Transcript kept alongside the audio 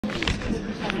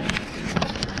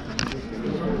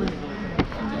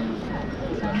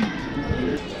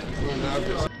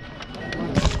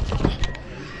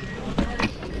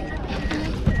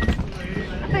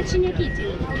Chini kiti.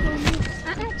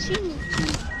 Chini.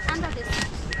 Under the seat.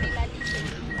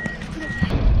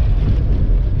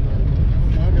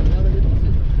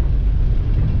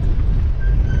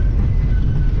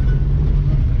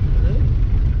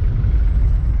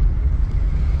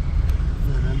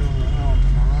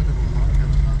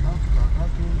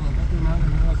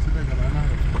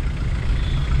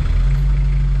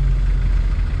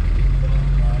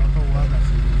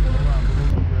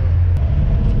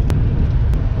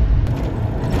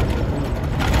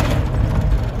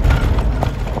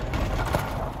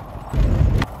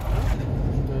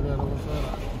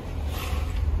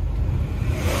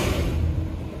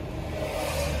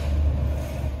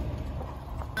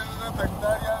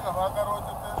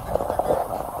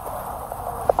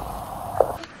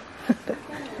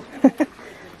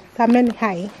 Kameni,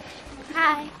 hi.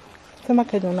 Hi. Sema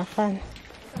kenye unafanya.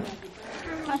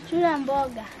 Nachuna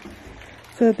mboga.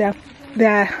 So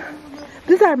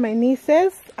these are my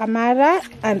nieces, Amara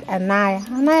and Anaya.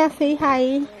 Anaya, say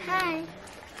hi. Hi.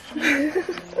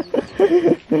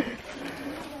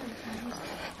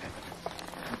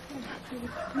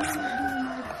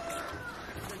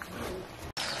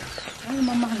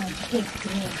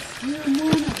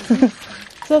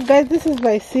 So guys, this is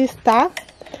my sister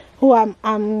who I'm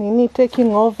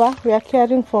taking over. We are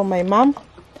caring for my mom.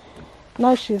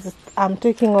 Now I'm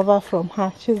taking over from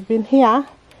her. She's been here.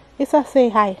 Isa, say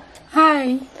hi.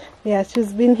 Hi. Yeah,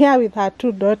 she's been here with her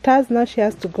 2 daughters. Now she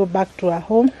has to go back to her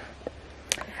home.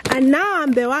 And now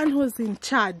I'm the one who's in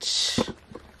charge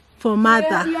for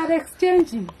mother. We are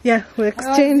exchanging. Yeah, we're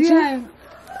exchanging. I was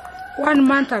here 1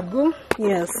 month ago.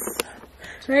 Yes.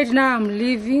 Right now I'm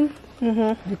leaving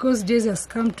because Jesus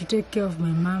come to take care of my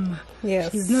mama.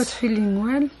 Yes. She's not feeling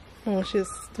well. Oh, she's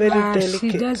very delicate.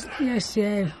 She does, yes,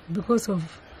 because of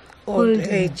old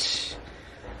age.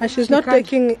 And she's not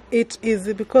taking it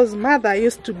easy because mother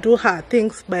used to do her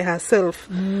things by herself.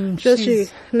 So she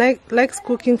likes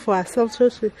cooking for herself. So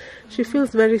she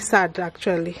feels very sad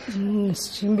actually.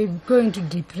 She may be going to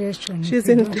depression. She's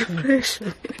in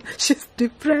depression. She's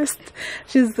depressed.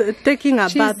 She's taking a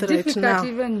bath right now.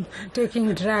 Even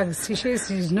taking drugs. She says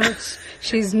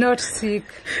she's not sick.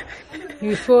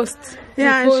 We forced.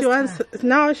 Yeah, and she wants.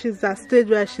 Now she's at a stage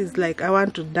where she's like, I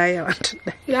want to die. I want to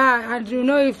die. Yeah, and you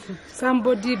know, if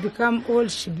somebody become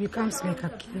old, she becomes like a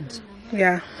kid.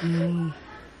 Yeah.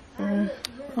 Okay.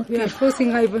 We are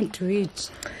forcing her even to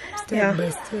eat step by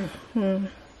step.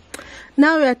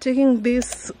 Now we are taking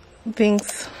these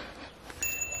things.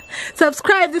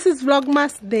 Subscribe. This is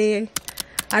Vlogmas Day.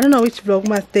 I don't know which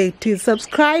Vlogmas Day it is.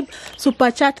 Subscribe.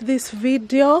 Super chat this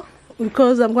video.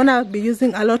 Because I'm gonna be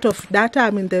using a lot of data.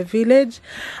 I'm in the village.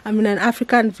 I'm in an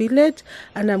African village,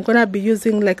 and I'm gonna be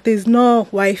using, like, there's no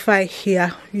Wi-Fi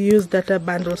here. We use data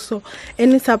bundles, so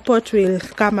any support will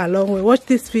come along. We watch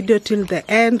this video till the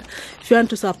end. If you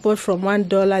want to support from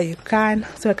 $1, you can,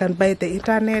 so I can buy the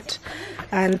internet.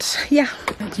 And yeah.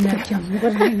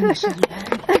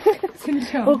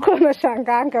 Uko na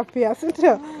shanganga pia,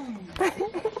 sindio?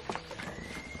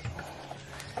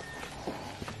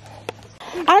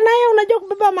 Anaya, unajua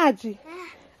kubeba maji?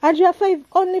 And you are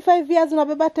only 5 years,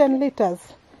 unabeba 10 liters.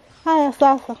 Haya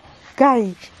sasa.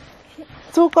 Guys,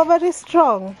 so uko very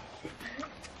strong.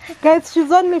 Guys,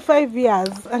 she's only 5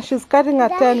 years and she's carrying a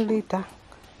 10 liter.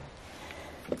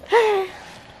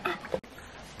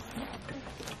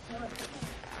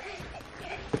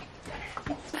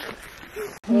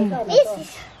 This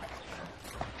is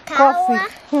coffee.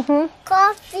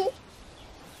 Coffee.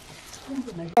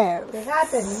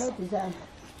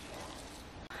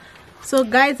 So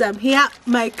guys, I'm here.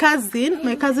 My cousin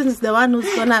is the one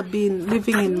who's gonna be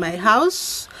living in my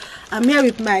house. I'm here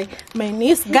with my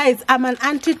niece. Guys, I'm an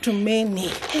auntie to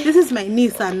many. This is my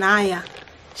niece Anaya.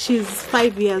 She's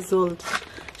 5 years old.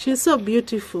 She's so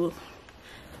beautiful.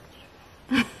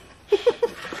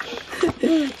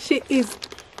 She is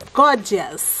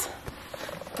gorgeous.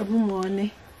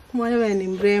 Muone wewe ni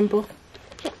mrembo.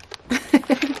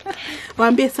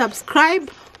 Wambie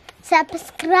subscribe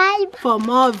for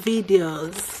more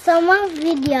videos.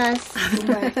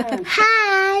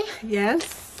 Hi. Yes.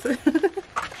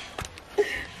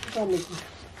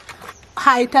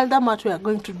 Hi, tell them what we are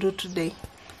going to do today.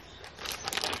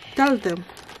 Tell them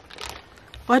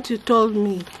what you told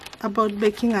me about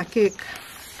baking a cake.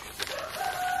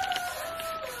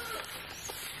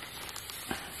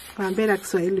 Wambie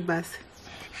Kiswahili basi.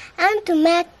 And to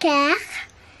make cake.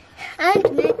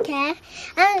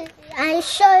 And I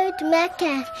show you to make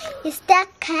cake. You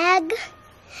take egg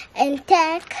and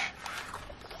take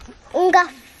unga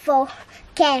for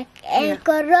cake and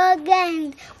koroga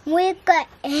and mwiko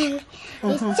and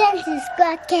his chance is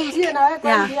got cake.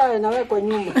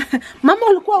 Mama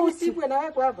ulikuwa uchi.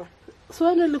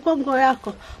 Swali ulikuwa nguo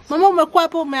yako. Mama umekuwa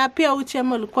hapo umeapia uchi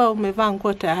ama ulikuwa umevaa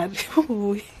nguo tayari?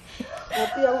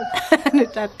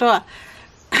 Nitatoa.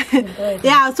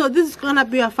 Yeah, so this is gonna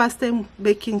be your first time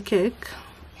baking cake.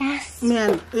 Yes. Me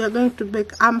and we are going to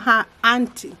bake. I'm her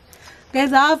auntie.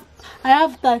 Guys, I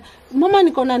have that. Mama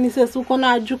niko na nieces, uko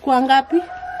na jukuu ngapi?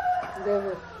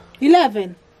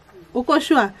 11. Uko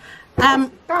sure?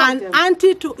 I'm an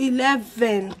auntie to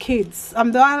 11 kids.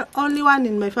 I'm the only one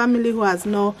in my family who has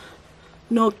no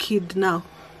kid now.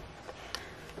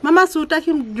 Mama si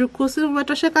utaki mjukuu, si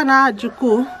umetosheka na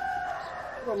jukuu?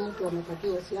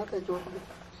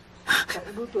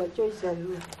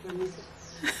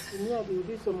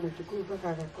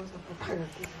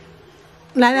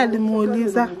 Nani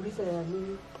alimuuliza?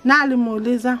 Nani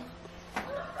alimuuliza?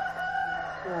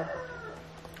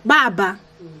 Baba.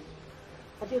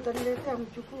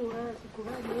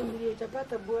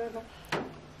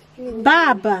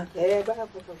 Baba.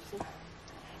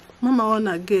 Mama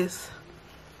wanna guess.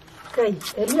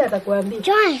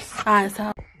 Joyce. Ah,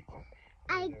 sawa.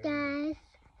 Hi guys.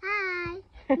 Hi.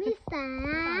 Mr.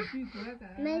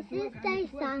 My sister is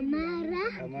Samara.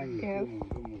 Yes.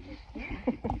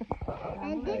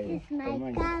 And this is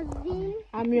my cousin.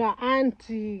 I'm your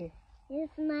auntie. This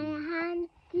is my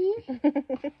auntie.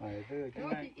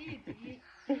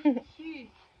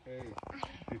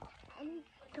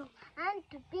 And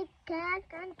to pick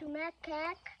cake and to make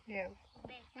cake. Yes.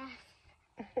 Yes.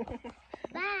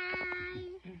 Bye.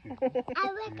 I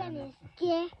work on his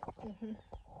cake.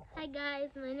 Hi guys,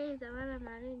 my name is Amara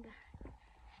Maringa.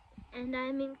 And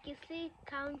I'm in Kisii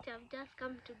County. I've just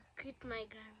come to greet my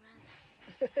grandmother.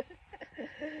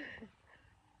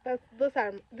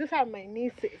 These are my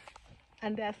nieces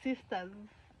and their sisters.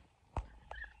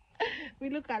 We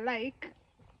look alike.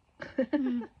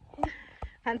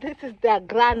 And this is their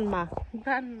grandma.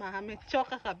 Grandma,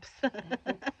 amechoka kabisa.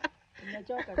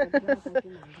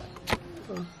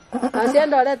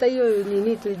 Asienda leta hiyo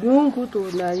nini tu nyungu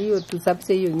tu na hiyo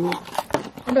tusapse hiyo nyungu.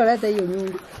 Ndio leta hiyo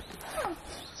nyungu.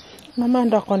 Mama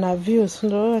ndo ako na views,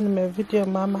 ndio nimevideo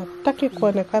mama. Hataki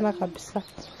kuonekana kabisa.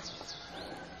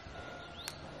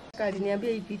 Aliniambia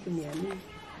hii vitu ni ya nini?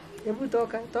 Hebu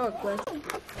toka kwanza.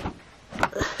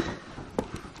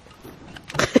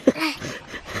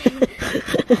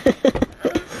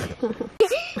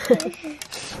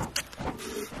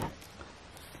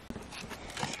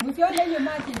 Msione hiyo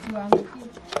maji wangu.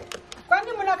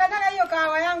 Kwani mnakanyaga hiyo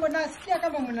kahawa yangu na sikia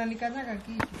kama mnanikanyaga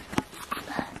kitu.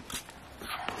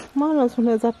 Mama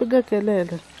unaweza piga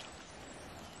kelele.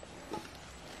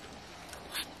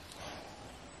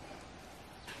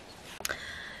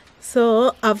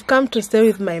 So I've come to stay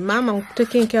with my mom. I'm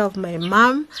taking care of my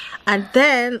mom, and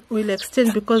then we'll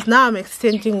exchange because now I'm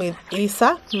exchanging with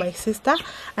Lisa, my sister,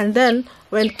 and then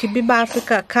when Kibiba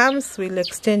Africa comes, we'll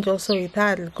exchange also with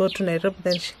her. I'll go to Nairobi,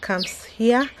 then she comes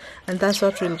here, and that's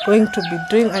what we're going to be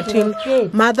doing until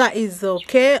mother is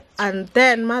okay, and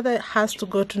then mother has to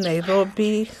go to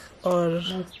Nairobi or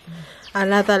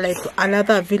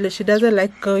another village. She doesn't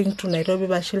like going to Nairobi,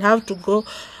 but she'll have to go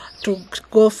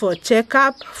for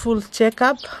checkup, full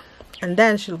checkup, and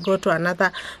then she'll go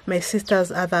to my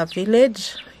sister's other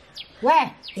village.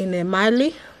 Where? In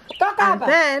Mali. And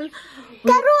then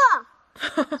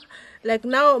like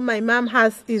now my mom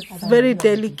is very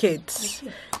delicate.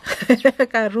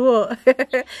 Karuo.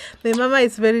 My mama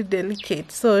is very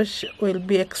delicate, so she will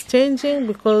be exchanging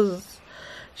because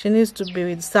she needs to be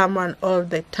with someone all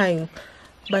the time.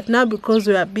 But now because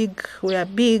we are big,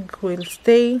 we'll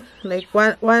stay like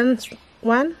one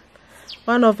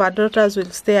of our daughters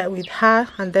will stay with her,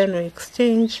 and then we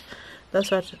exchange. That's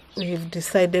what we've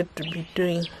decided to be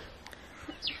doing.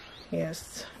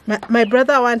 Yes, my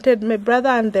brother and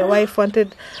the wife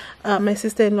wanted, my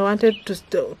sister-in-law wanted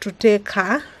to take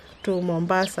her to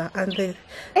Mombasa, and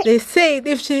they said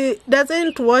if she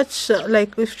doesn't watch,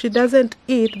 like if she doesn't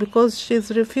eat, because she's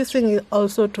refusing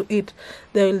also to eat,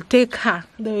 they will take her,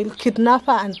 they will kidnap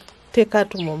her and take her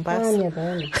to Mombasa.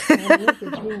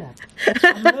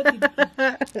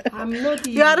 I'm not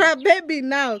you are a baby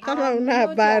now. Come on,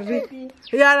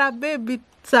 you are a baby,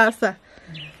 Sasa.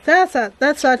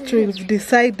 That's what we've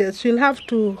decided. She'll have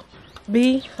to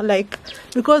be like,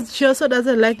 because she also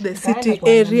doesn't like the city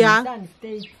area.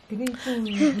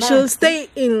 She'll stay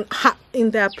in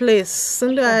their place.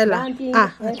 Atiela.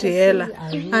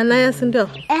 Anaya Sindio.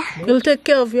 You'll take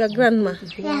care of your grandma.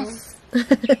 Yes.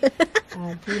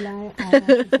 July,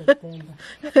 August, September.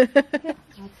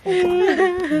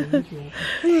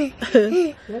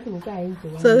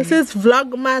 So this is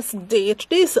Vlogmas day.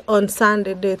 Today is on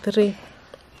Sunday, day 3.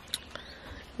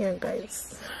 Yeah,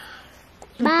 guys.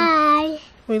 Bye.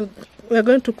 We're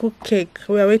going to cook cake.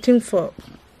 We are waiting for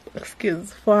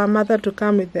our mother to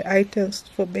come with the items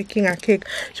for baking a cake.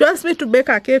 She wants me to bake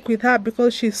a cake with her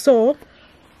because she saw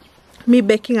me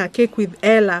baking a cake with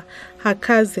Ella, her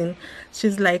cousin.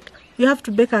 She's like, you have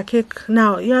to bake a cake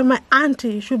now. You are my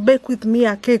auntie. You should bake with me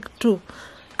a cake too.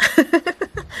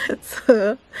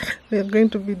 So we're going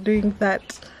to be doing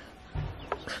that.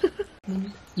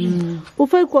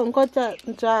 Ufai kuangoja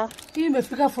njaa. Hii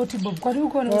imefika 40 bob. Kwa nini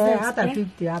uko na hata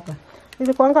 50 hapa?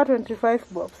 Ilikuanga 25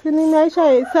 bob. Si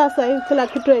nimeaisha sasa hivi kila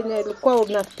kitu yenye ilikuwa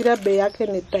unafikiria bei yake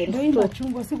ni times 2.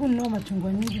 Machungwa siku ninao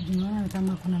machungwa nyingi tunaona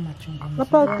kama kuna machungwa.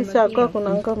 Hapa kisha kuna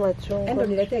anga machungwa. Ndio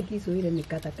niletea kisu ile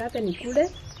nikata nikule.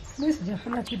 Mimi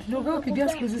sijakula kitu. Ndio ukijua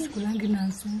siku hizi sikulangi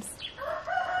nonsense.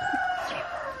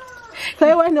 Sasa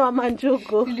wewe ni wa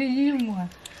manjugu. Niliimwa.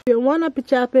 Umeona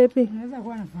picha ya Pepi? Unaweza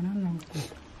kuwa nafanana na mko.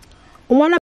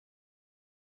 Umeona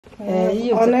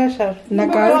hiyo onesha.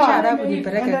 Nakausha alafu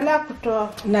nipeleka. Endelea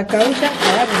kutoa. Nakausha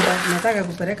alafu nataka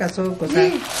kupeleka soko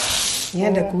sasa.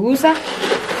 Niende kuuza.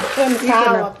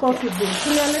 Sawa, coffee bean.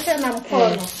 Tunaonyesha na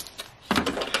mkono.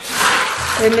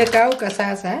 Imekauka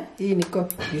sasa. Hii ni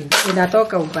coffee bean.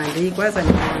 Inatoka upande hii kwanza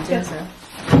nikaongeza.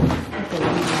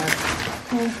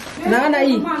 Naona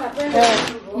hii.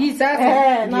 Hii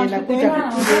sasa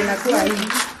inakuwa hii.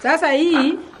 Sasa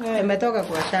hii imetoka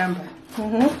kwa shamba.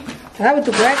 Sababu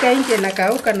tukiweka nje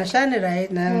inakauka na shanera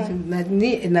na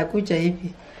inakuja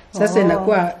hivi. Sasa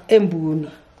inakuwa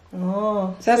embuni.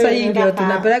 Sasa hii ndio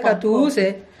tunapeleka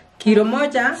tuuze kilo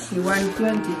moja ni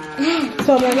 120.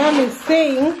 So my mom is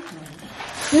saying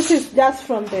this is just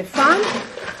from the farm,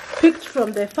 picked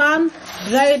from the farm,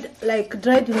 dried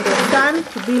in the sun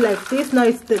to be like this. Now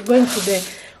it's going to the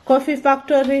coffee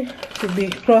factory to be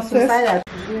processed.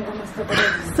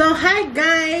 So hi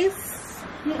guys,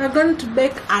 we're going to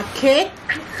bake a cake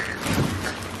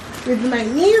with my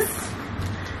niece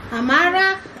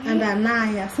Amara and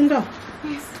Anaya.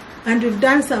 Yes. And we've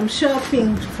done some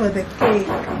shopping for the cake.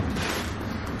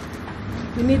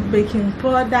 We need baking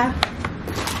powder.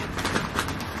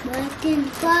 Baking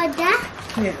powder.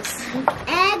 Yes.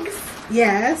 Eggs.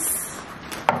 Yes.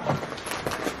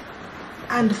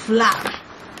 And flour.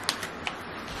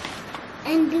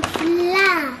 And the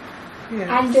flour. Yes.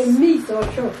 And the meat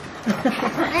also.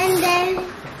 And then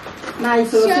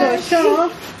Nice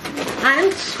also.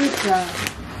 And sugar.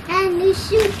 and the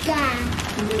sugar.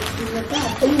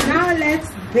 Now let's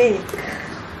bake.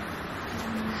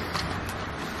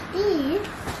 This.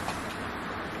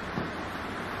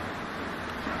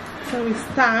 So we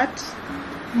start.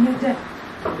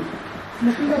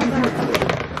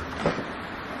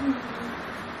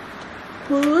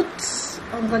 Put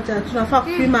tunafaa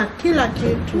kupima kila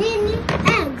kitu. Nini?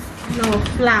 Eggs. No,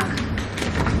 flour.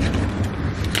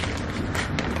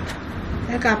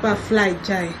 Weka hapa flour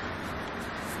chai.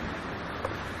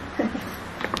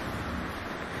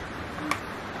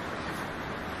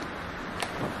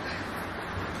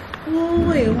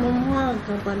 Uwe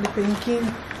umemwaga pale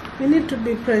pengine. You need to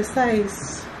be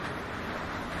precise.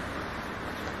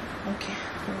 Okay.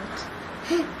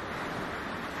 Right.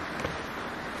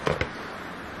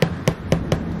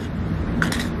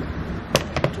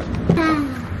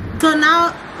 So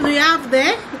now we have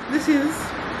this is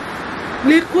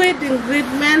liquid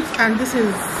ingredients and this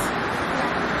is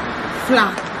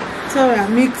flour. So we are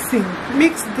mixing.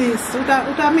 Mix this.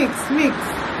 Uta mix.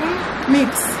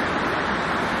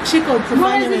 Shika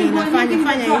ukufanya na inafanya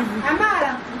fanya hivi.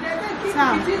 Amara,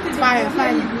 Sawa.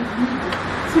 Fanya.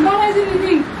 Simama hizi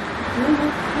nini?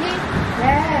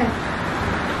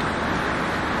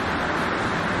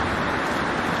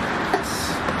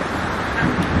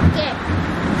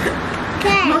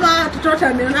 Mama watoto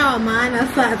ameona wa maana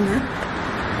sana.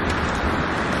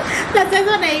 Sasa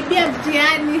hizo naibia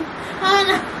mtihani.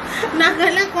 Ona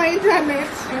naangalia kwa internet.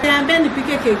 Niambia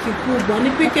nipike keki kubwa.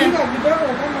 Nipike Kidogo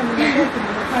kama nimefanya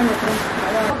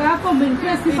kwa hapo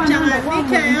umenipa sifa namba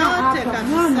Changanyike yote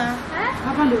kabisa.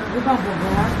 hapa ndio kupa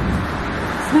boga.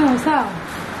 Sawa.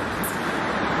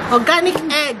 Organic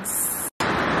eggs.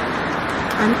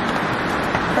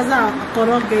 Sasa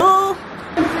koroge. Oh.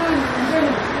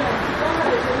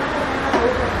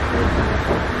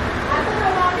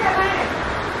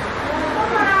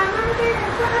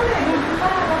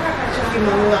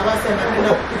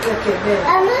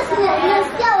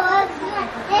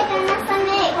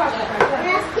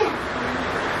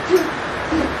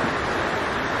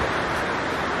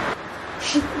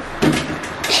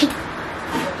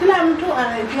 Alafu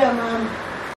anaibia mama.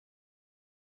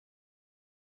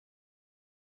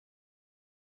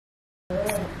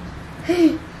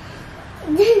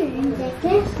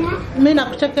 Mimi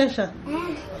nakuchekesha.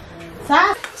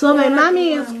 So my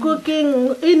mommy is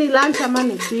cooking in lunch ama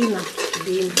ni dinner.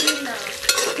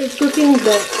 It's cooking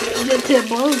the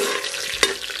vegetables.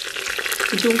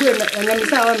 Kitunguu na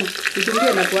misaona.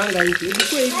 Kitunguu na kuanga hivi.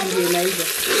 Ilikuwa hivi ndio inaiva.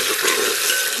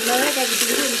 Unaweka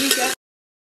kitunguu mbika.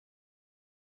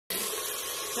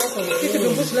 Sasa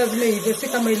kitunguu lazima iwe si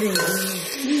kama ile ingine.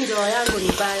 Hii ndio yangu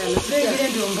ni baya na sio ile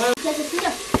ndio mbaya.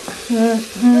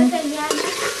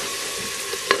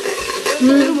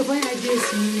 Umefanya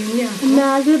jesi ni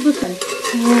na jibu sana.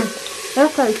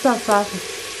 Eka isa safi.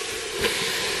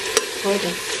 Ngoja.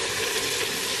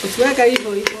 Usiweka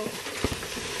hivyo hivyo.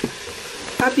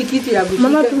 Hapi kitu ya kushika.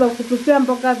 Mama tunakupikia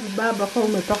mboga vibaba kwa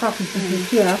umetoka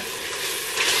kupikia.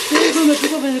 Sio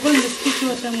umetoka kwenye kwa nimesikia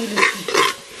wa tamuli.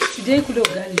 Sijai kula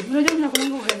ugali. Unajua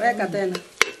unakulanga ugali. Weka tena.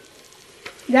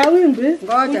 Ya wimbi?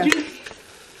 Ngoja.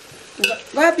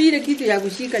 Wapi ile kitu ya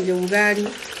kushika ndio ugali?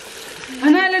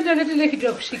 Analeta ile kitu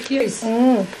ya kushikia.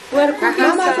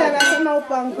 Mama anasema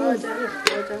upanguze.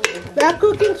 They are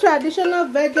cooking traditional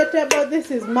vegetable.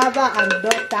 This is mother and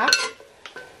daughter.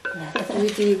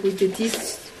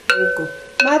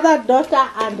 Mother, daughter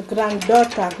and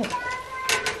granddaughter.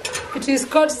 It is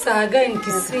called saga in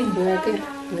Kiswahili.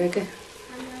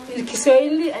 In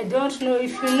Kiswahili, I don't know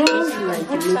if you know.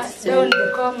 Put down in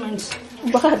the comments.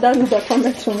 Put down in the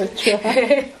comments.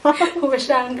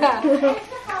 Umeshangaa.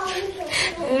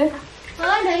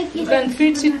 You can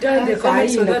put it down in the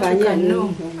comments so that you can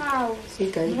know.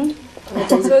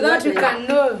 So that you can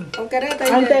know.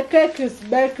 And the cake is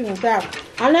baking there.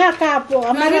 Anaweka hapo,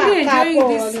 ameweka hapo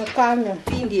onekane.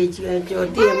 Pindi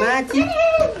jotie maji.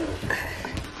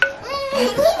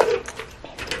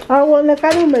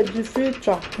 Haonekani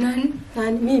umejificha. Nani?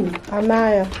 Nani mimi?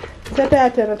 Amaya. Sasa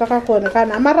ati nataka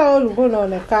kuonekana. Mara wewe ulikuwa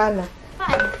unaonekana.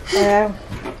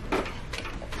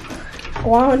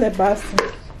 Waone basi.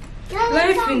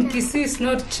 Life in Kisii is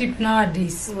not cheap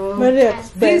nowadays. Very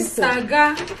expensive. This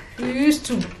saga, we used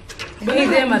to buy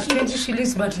them at 20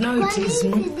 shillings, but now it is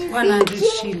 100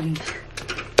 shillings.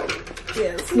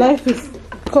 Yes. Life is,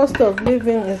 cost of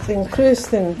living is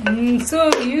increasing. So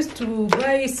we used to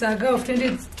buy saga of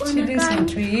 20 shillings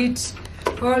and we eat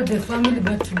all the family,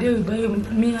 but today we buy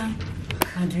mere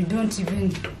and we don't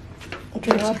even. It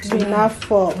will not be enough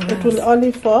for, it will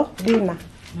only for dinner.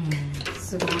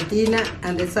 So dinner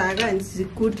and the saga is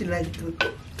good like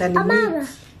than meat.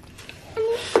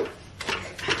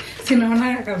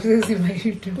 Sinaona kabisa si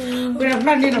YouTube.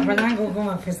 Unafanya nini unafanyanga huko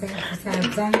mapesa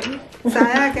zangu? Saa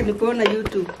yake ni kuona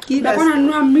YouTube. Kila kuna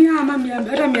nunua 100 ama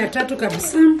 300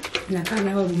 kabisa. Inakaa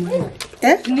na wewe mmoja.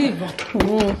 Ndivyo.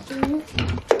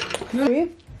 We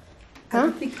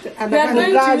are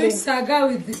going to eat saga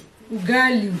with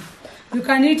ugali. You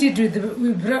can eat it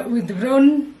with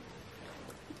brown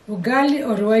ugali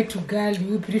or white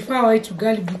ugali. We prefer white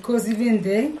ugali because even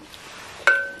the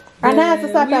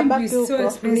sasa tabaki so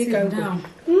expensive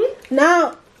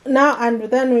now. Now and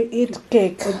then we eat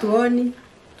cake. Tuone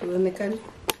tuonekane.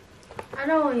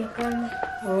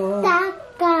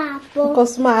 Uko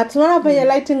smart. Unaona penye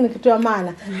lighting ni kitu ya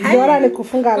maana. Bora ni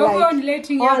kufunga light. Kwa ni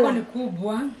lighting yako ni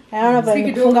kubwa. Unaona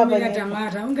penye kufunga penye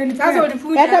tamara. Sasa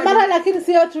ulifuta. Tamara lakini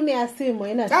sio tu ni ya simu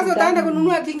ina. Sasa utaenda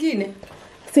kununua kingine?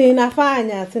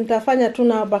 Nitafanya tu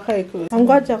na baka iko.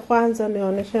 Ngoja kwanza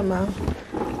nionyeshe mama.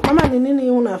 Mama ni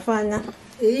nini unafanya?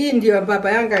 Hii ndio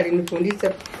baba yangu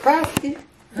alinifundisha. First,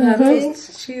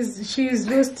 she's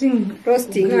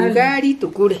roasting ugali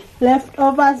tukule.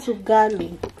 Leftovers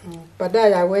ugali. Baada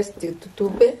ya waste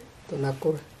tutupe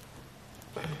tunakula.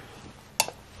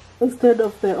 Instead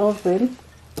of the oven.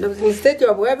 Instead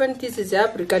of oven, this is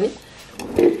African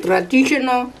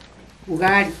traditional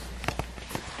ugali.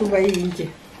 Tuba nje.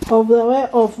 Of the way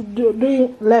of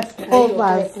doing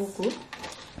leftovers.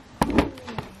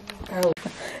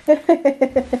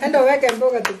 Ando weka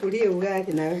mboga tukulie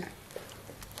ugali na wewe.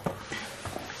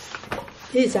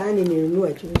 Hii sahani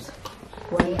nilinunua juzi.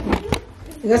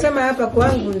 Nikasema hapa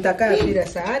kwangu nitakaa bila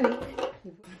sahani.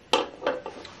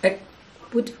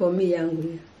 Put for me yangu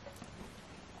hiyo.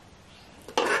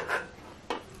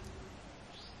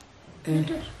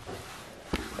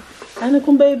 Ani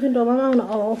kumbe hivi ndo mama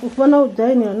unaona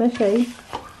ujai nionyesha hii.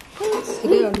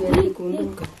 Leo ndio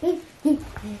nilikumbuka.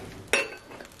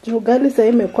 Ugali sasa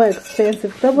imekuwa expensive.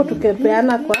 Tutapo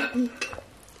tukepeana kwa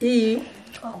hii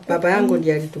baba yangu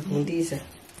ndiye alitufundisha.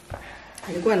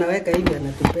 Alikuwa anaweka hivi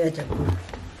anatupea chakula.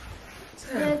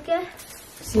 Okay.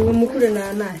 Si mkule na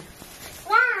anaye.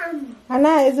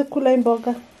 Anaye hizo kula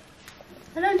mboga.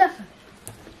 Anataka.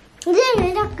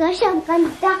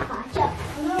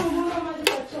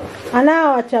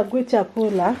 Anao wachagui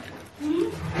chakula.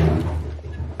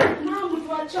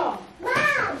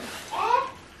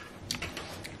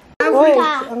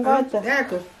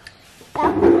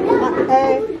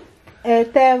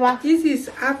 Teva. This is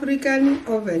African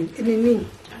oven. Nini?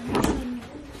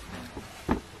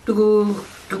 To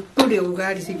put your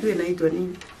ugali sikwe naitwa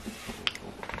nini?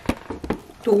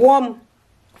 To warm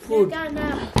food.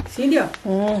 Sindio?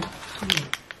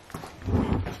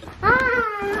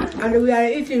 And we are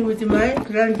eating with my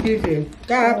grandchildren.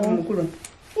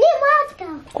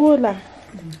 Kula.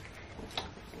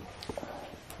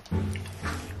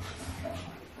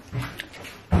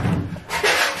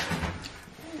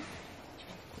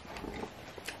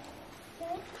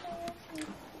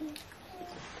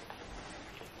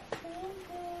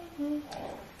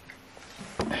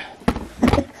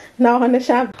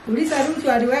 Naonesha. Ulisa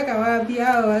Rutu aliweka wapi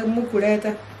hao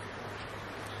mkuleta?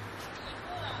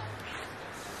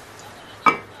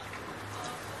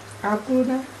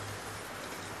 Hakuna.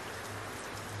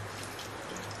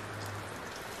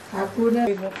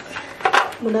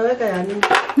 Unaweka ya nini?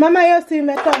 Mama, hiyo si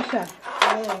imetosha.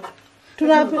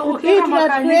 Tuna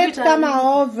create kama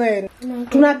oven.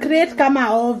 Tuna create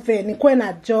kama oven ikuwe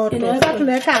na joto. Sasa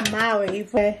tunaweka mawe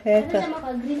hivyo.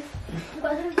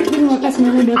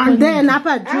 And then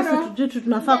hapa juu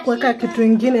tunafaa kuweka kitu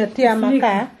kingine tia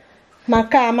makaa.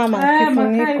 Makaa ama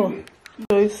kifuniko.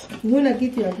 Mbona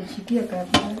kitu ya kushikia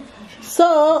kabisa.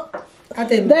 So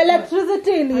the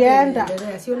electricity ilienda.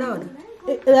 Si unaona?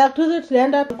 Electricity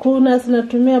ilienda, kuna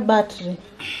zinatumia battery.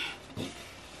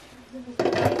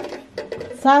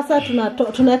 Sasa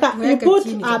tunaweka, you put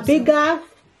a bigger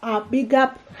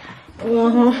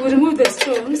we remove the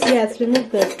stones. Yes, remove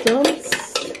the stones.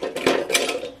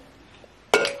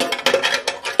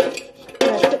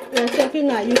 We're checking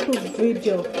a YouTube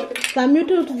video. Some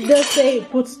YouTube just say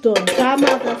put stone. Some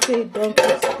others say don't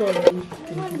put stone.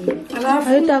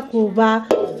 Haita kuva.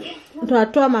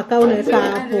 Tunatoa makaa unaweka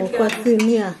hapo kwa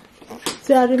sinia.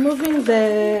 So are removing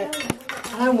the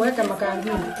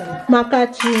makaa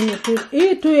chini.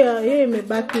 Hii tu hii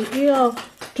imebaki. Hiyo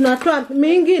tunatoa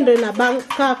mingi ndio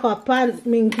inabaka kwa pan,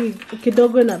 mingi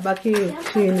kidogo inabaki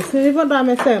chini. Si hivyo ndo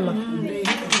amesema?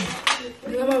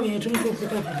 Kama wewe tunataka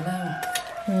kupika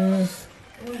pilau.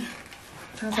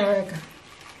 Sasa weka.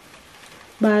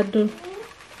 Bado.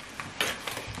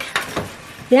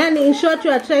 Yani, in short,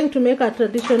 you are trying to make a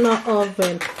traditional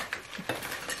oven.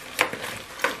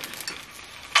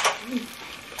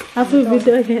 Afu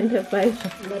video iende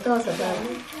baisha. Umetosa baba.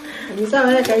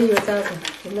 Nimesaweka hiyo sasa.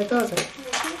 Umetosa.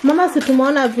 Mama, si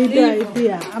tumeona video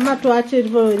idea. Ama tuache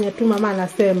hivyo wenye tu mama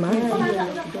anasema.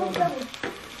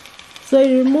 So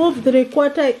you remove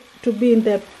 3/4 to be in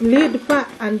the lid part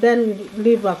and then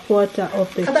leave 1/4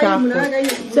 of the charcoal.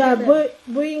 So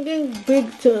bringing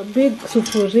big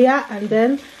sufuria and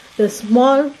then the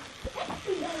small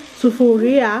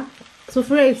sufuria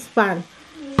is pan,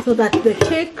 so that the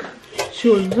cake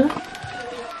should.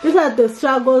 These are the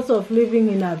struggles of living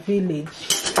in a village.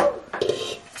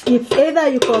 It's either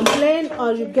you complain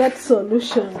or you get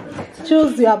solution.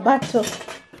 Choose your battle.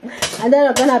 And then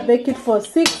we're gonna bake it for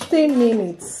 60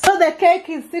 minutes. So the cake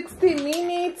is 60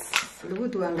 minutes.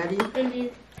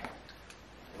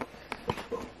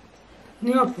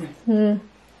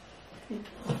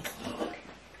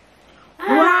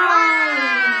 Wow!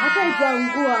 Hata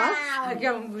izangua.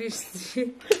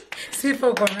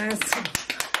 Sipo kwa nasi.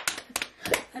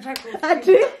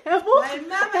 Ati? My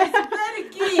mama is very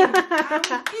keen.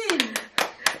 I'm keen.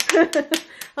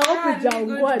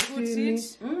 Haukujangua chini.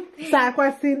 Saa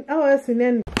kwa sini.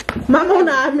 Sineni. Mama,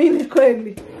 unaamini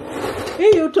kweli?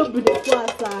 Hii YouTube ilikuwa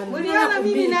sana. Uliona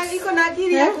mimi iko na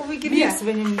akili ya kufikiria. Mix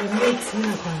venye mix mimi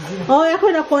nakwambia. Yako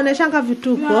inakuoneshanga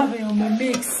vituko.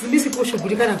 Mix. Mimi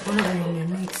sikushughulika na kuona venye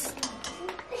mix.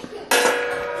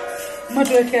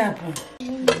 Matuweke hapa.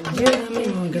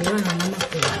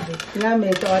 Nami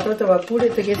watoto wakule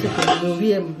tegete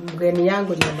kuhudhuria mgeni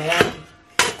yangu nyama yake.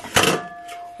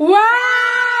 Wow!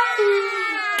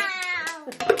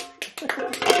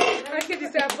 I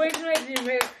disappointment in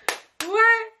me.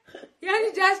 What?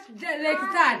 Yani just like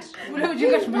that. Ule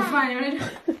ujinga tumefanya.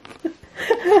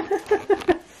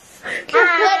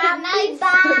 My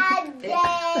birthday.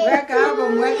 Weka hapo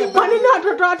mweke. Kwa nini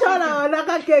watoto wote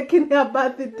wanaona keki ni ya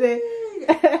birthday?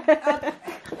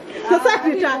 Sasa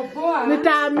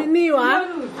nitaaminiwa.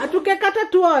 Atukekata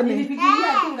tuone.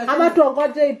 Ama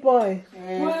tuongoje ipoe.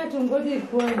 Tungoje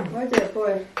ipoe. Ngoja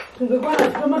ipoe. Tungekuwa na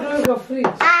tomato kwa fridge.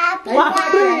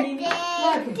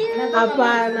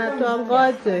 Hapana,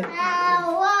 tuongoje.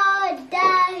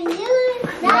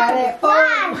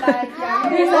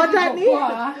 Otani.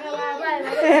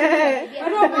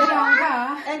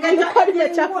 Nilikuwa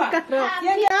nimechafuka roho.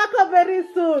 Yako very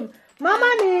soon. Mama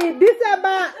ni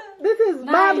December. This is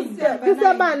Mom's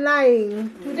December 9.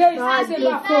 Today is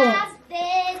December 4.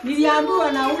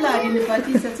 Niliambiwa na ula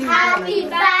alinipatia sisi. Happy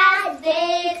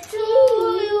birthday to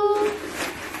you.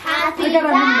 Happy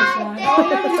birthday.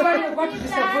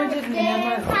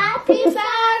 Happy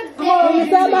birthday.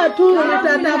 Nilisema tu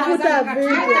nitatafuta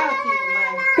video.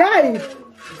 Guys,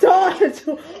 so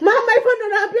mama ipo ndo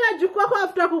naambia jukwaa kwa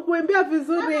after kukuimbia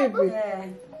vizuri hivi.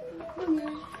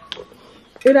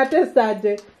 Ina taste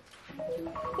aje?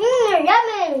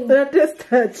 Yummy. Ina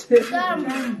taste aje?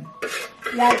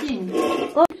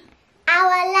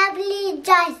 Our lovely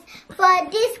Joyce, for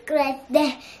this great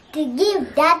day, to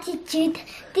give gratitude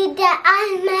to the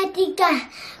Almighty God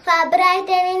for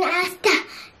brightening our star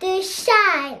to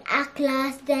shine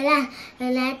across the land.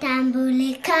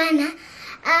 Natambulikana,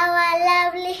 our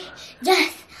lovely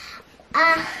Joyce,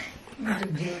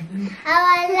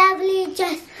 our lovely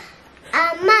Joyce,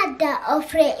 a mother of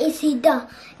Frey Isidore,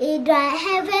 Idra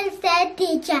heaven said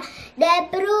teacher, the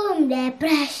broom, the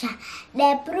pressure,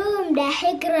 the broom, the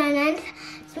ignorance,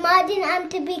 smarting them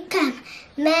to become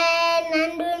men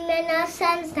and women of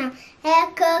Samsung,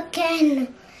 Echo Ken,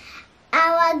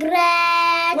 our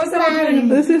great family.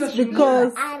 This is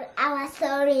because our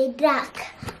sorry drug.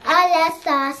 All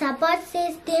our support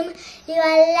system, you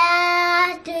are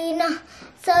allowed to know,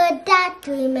 so that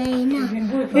we may know.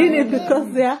 it is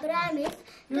because they are Promise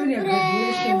to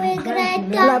pray with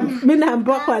great honor. mina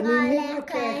mboko nini?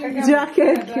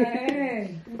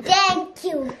 Keki. Thank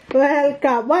you.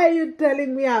 Welcome. Why are you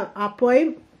telling me a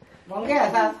poem?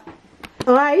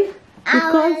 Why?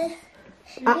 Because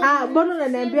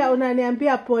mbona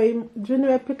unaniambia poem juu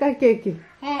nimepika keki?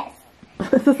 Yes.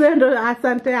 Sasa ndo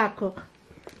asante yako.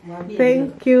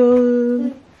 Thank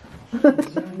you.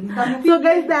 So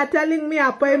guys, they are telling me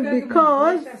a poem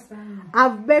because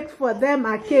I've baked for them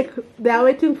a cake. They are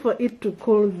waiting for it to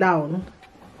cool down.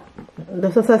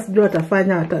 Ndo sasa sijui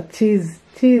watafanya cheese.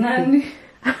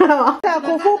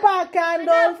 Kufupa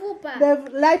candle. They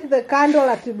light the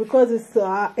candle because it's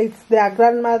their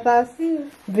grandmother's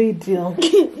video.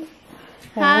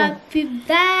 Happy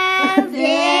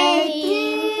birthday to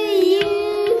you.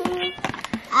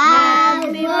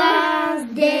 Happy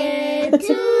birthday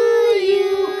to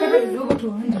you.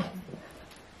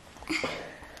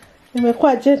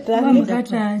 Nimekuwa jeta.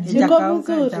 Niko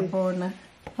vizuri.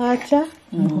 Acha.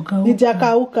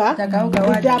 Nijakauka.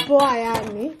 Nijapoa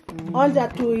yani. Onja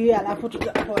tu hii alafu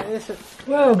tutapoesha.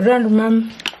 Well,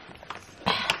 grandmom.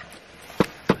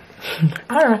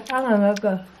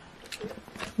 Waka.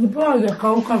 Nipo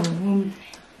jakauka mgumu.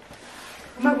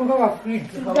 Kama kwa wa fridge.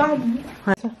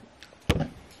 Acha.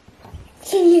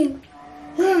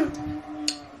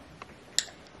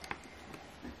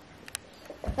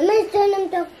 Amesema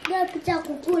mtakuja picha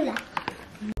kukula.